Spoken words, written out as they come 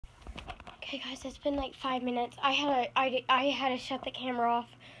Okay guys, it's been like 5 minutes. I had to shut the camera off.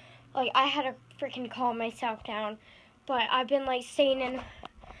 Like, I had to freaking calm myself down. But I've been like staying in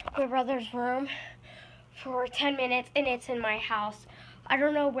my brother's room for 10 minutes and it's in my house. I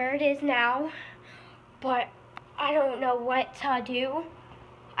don't know where it is now, but I don't know what to do.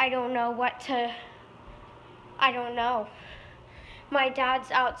 I don't know. My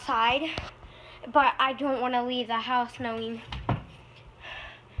dad's outside, but I don't want to leave the house knowing.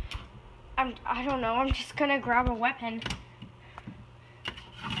 I don't know. I'm just gonna grab a weapon.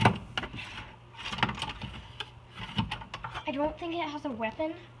 I don't think it has a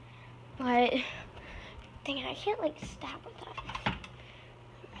weapon, but dang it, I can't like stab with that.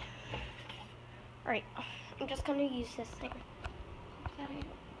 Alright, I'm just gonna use this thing. I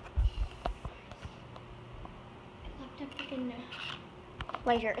left a freaking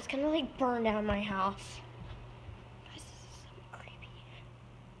lighter. It's gonna like burn down my house.